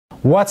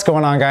What's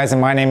going on, guys? And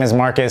my name is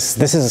Marcus.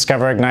 This is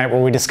Discover Ignite,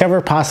 where we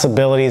discover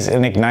possibilities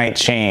and ignite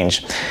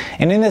change.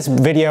 And in this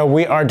video,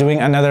 we are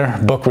doing another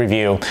book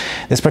review.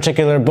 This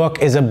particular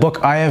book is a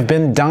book I have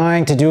been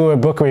dying to do a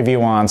book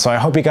review on, so I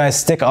hope you guys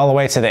stick all the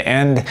way to the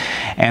end,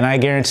 and I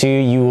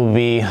guarantee you will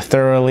be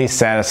thoroughly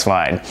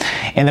satisfied.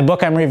 And the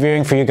book I'm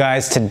reviewing for you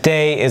guys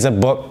today is a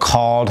book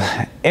called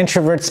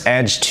Introverts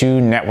Edge to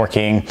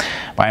Networking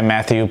by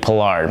Matthew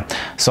Pollard.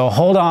 So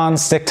hold on,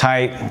 stick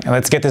tight, and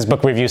let's get this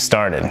book review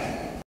started.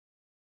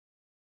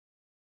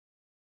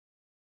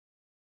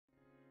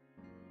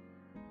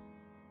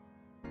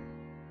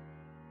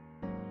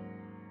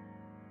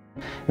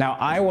 Now,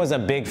 I was a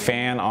big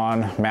fan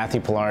on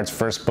Matthew Pollard's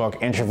first book,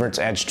 Introverts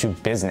Edge to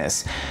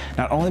Business,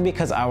 not only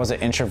because I was an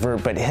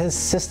introvert, but his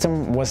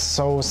system was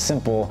so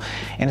simple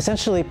and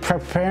essentially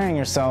preparing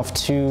yourself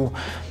to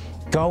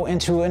go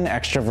into an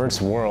extrovert's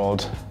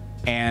world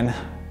and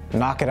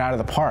knock it out of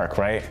the park,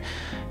 right?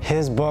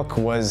 His book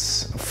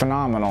was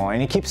phenomenal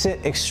and he keeps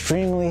it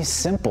extremely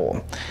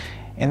simple.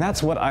 And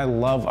that's what I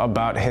love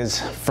about his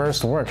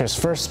first work, his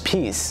first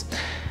piece.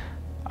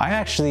 I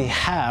actually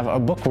have a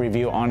book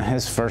review on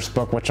his first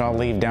book, which I'll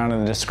leave down in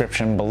the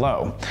description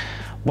below.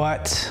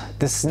 But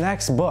this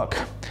next book,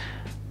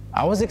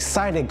 I was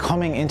excited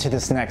coming into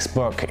this next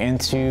book,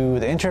 into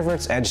the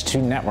Introvert's Edge to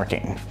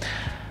Networking.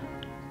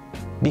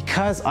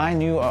 Because I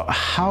knew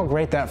how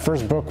great that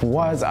first book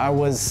was, I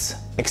was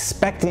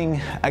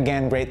expecting,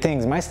 again, great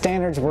things. My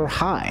standards were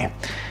high.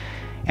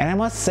 And I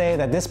must say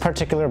that this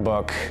particular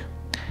book,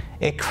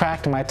 it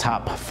cracked my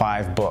top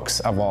 5 books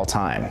of all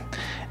time.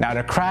 Now,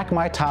 to crack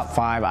my top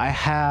 5, I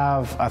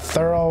have a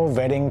thorough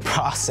vetting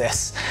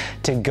process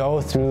to go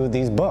through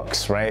these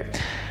books, right?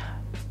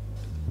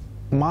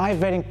 My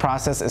vetting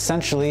process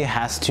essentially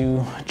has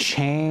to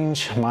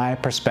change my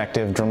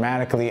perspective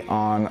dramatically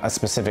on a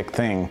specific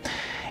thing.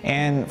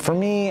 And for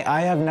me,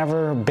 I have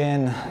never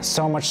been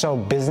so much so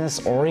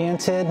business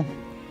oriented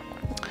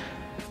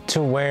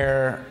to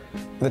where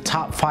the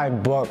top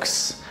 5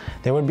 books,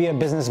 there would be a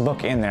business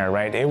book in there,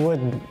 right? It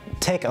would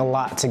take a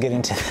lot to get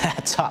into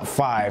that top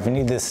 5,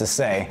 needless to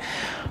say.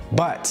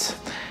 But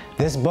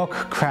this book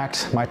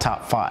cracked my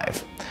top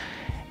 5.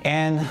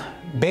 And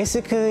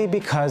basically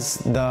because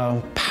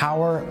the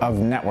power of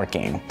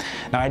networking.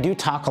 Now, I do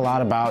talk a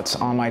lot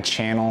about, on my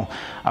channel,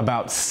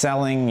 about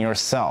selling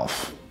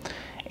yourself.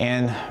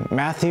 And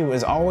Matthew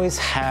has always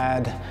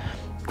had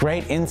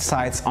great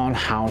insights on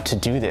how to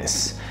do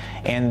this.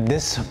 And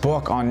this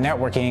book on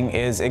networking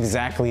is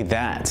exactly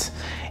that.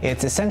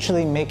 It's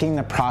essentially making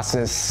the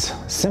process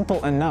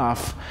simple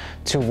enough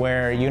to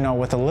where, you know,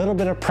 with a little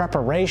bit of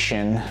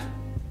preparation,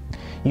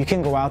 you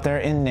can go out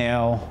there and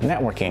nail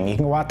networking. You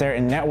can go out there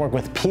and network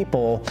with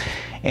people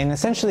and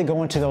essentially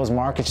go into those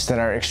markets that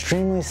are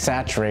extremely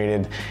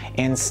saturated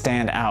and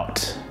stand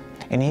out.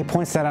 And he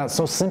points that out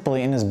so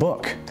simply in his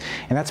book.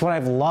 And that's what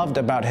I've loved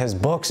about his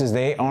books, is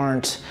they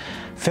aren't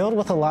filled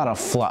with a lot of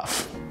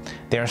fluff.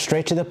 They are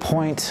straight to the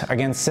point,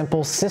 again,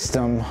 simple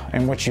system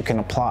in which you can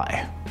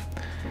apply.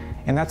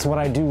 And that's what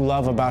I do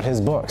love about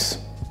his books,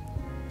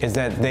 is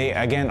that they,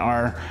 again,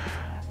 are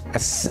a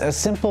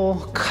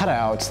simple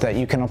cutout that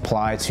you can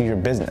apply to your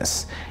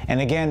business.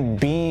 And again,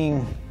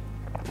 being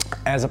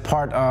as a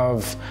part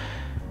of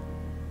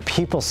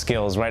people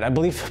skills, right? I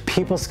believe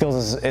people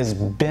skills has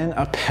been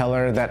a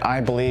pillar that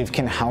I believe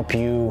can help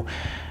you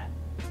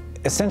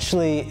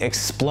essentially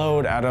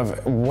explode out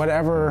of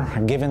whatever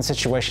given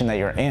situation that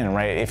you're in,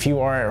 right? If you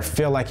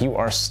feel like you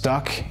are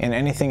stuck in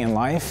anything in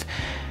life,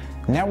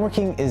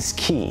 networking is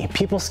key.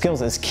 People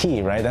skills is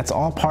key, right? That's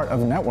all part of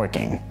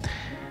networking.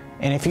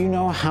 And if you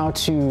know how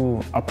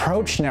to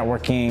approach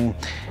networking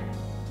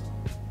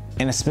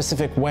in a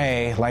specific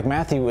way, like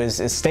Matthew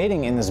is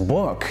stating in this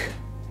book,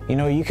 you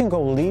know, you can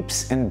go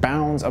leaps and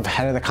bounds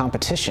ahead of the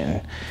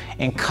competition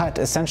and cut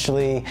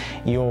essentially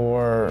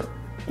your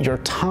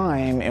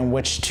time in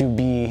which to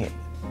be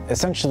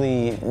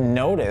essentially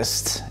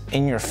noticed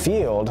in your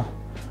field.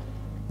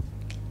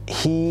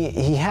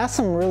 He has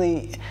some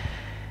really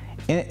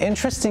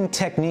interesting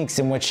techniques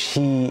in which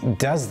he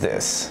does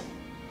this.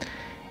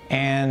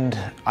 And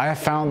I have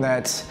found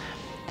that,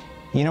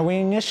 you know, when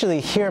you initially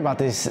hear about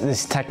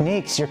these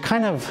techniques, you're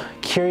kind of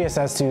curious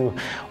as to,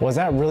 was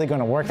that really going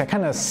to work? That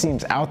kind of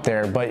seems out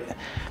there. But,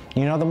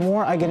 you know, the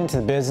more I get into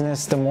the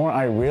business, the more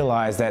I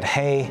realize that,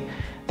 hey,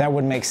 that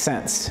would make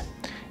sense.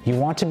 You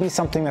want to be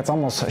something that's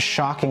almost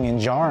shocking and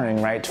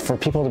jarring, right? For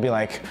people to be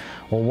like,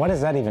 well, what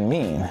does that even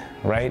mean,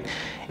 right?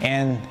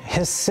 And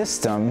his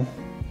system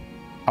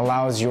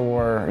allows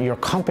your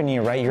company,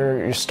 right,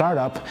 your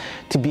startup,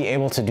 to be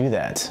able to do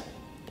that.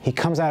 He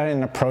comes at it in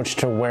an approach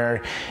to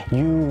where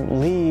you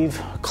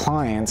leave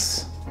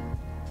clients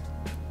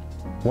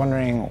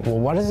wondering, well,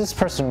 what does this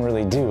person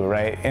really do,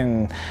 right?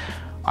 And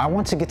I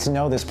want to get to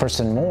know this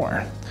person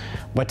more.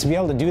 But to be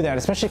able to do that,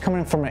 especially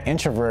coming from an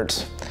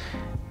introvert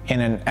in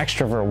an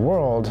extrovert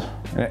world,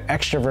 an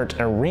extrovert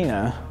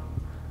arena,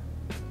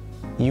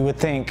 you would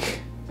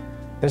think,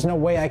 there's no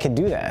way I could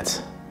do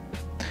that.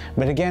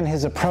 But again,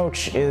 his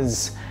approach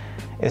is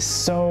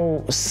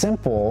so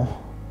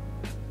simple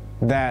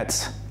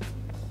that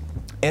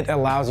it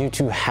allows you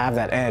to have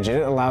that edge.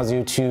 It allows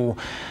you to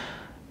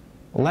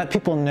let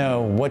people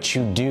know what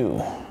you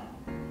do,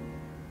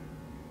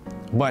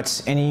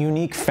 but in a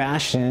unique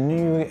fashion,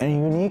 in a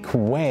unique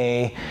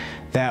way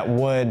that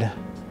would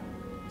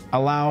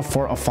allow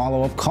for a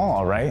follow-up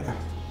call, right?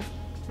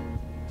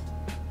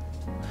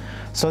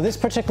 So this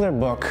particular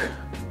book,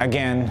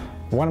 again,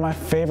 one of my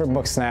favorite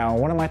books now,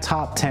 one of my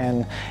top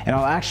 10, and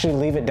I'll actually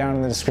leave it down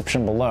in the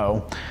description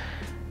below.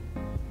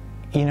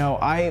 You know,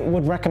 I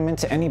would recommend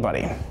to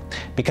anybody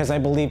because I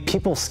believe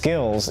People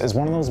Skills is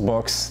one of those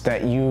books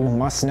that you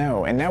must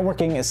know, and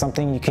networking is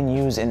something you can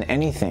use in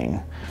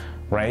anything,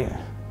 right?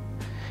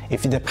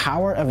 If the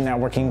power of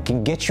networking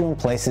can get you in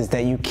places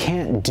that you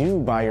can't do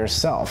by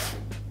yourself.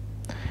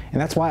 And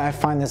that's why I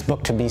find this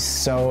book to be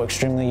so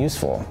extremely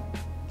useful.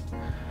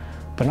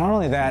 But not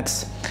only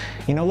that,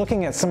 you know,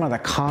 looking at some of the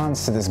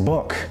cons to this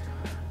book,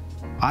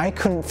 I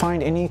couldn't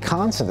find any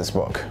cons to this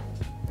book.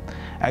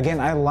 Again,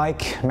 I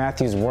like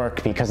Matthew's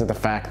work because of the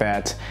fact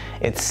that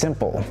it's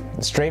simple,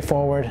 it's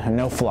straightforward, and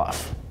no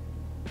fluff.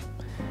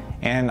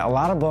 And a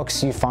lot of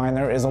books you find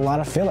there is a lot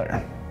of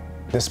filler.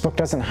 This book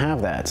doesn't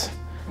have that.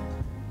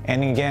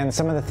 And again,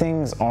 some of the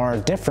things are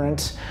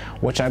different,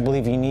 which I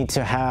believe you need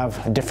to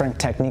have different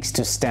techniques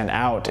to stand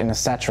out in a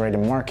saturated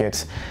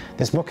market.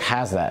 This book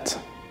has that.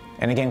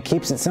 And again,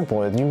 keeps it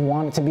simple. You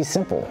want it to be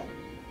simple.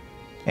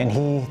 And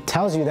he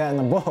tells you that in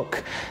the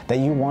book, that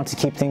you want to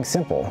keep things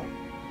simple.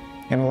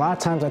 And a lot of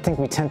times I think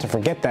we tend to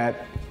forget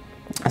that,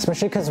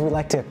 especially because we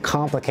like to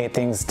complicate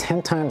things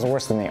 10 times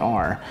worse than they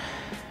are.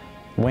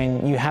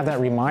 When you have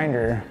that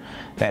reminder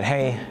that,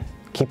 hey,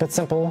 keep it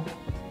simple.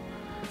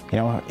 You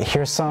know,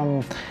 here's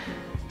some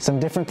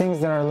different things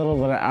that are a little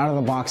bit out of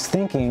the box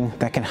thinking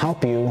that can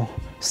help you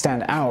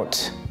stand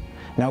out.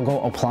 Now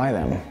go apply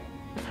them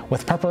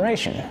with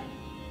preparation.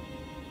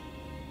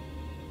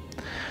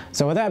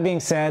 So with that being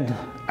said,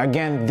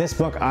 again, this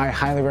book I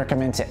highly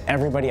recommend to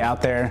everybody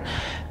out there.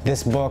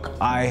 This book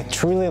I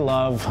truly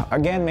love,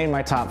 again, made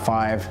my top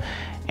 5,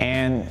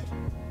 and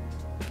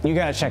you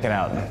gotta check it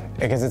out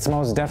because it's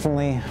most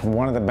definitely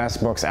one of the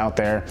best books out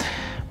there.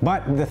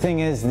 But the thing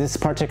is, this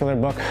particular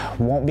book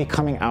won't be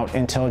coming out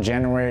until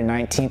January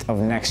 19th of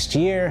next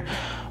year,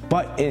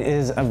 but it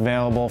is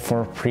available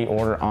for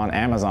pre-order on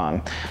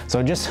Amazon.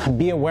 So just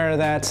be aware of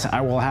that.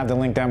 I will have the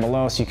link down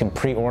below so you can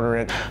pre-order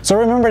it. So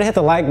remember to hit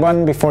the like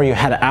button before you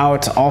head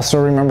out.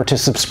 Also remember to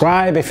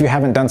subscribe if you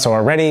haven't done so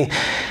already.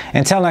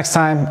 Until next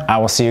time, I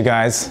will see you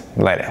guys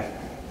later.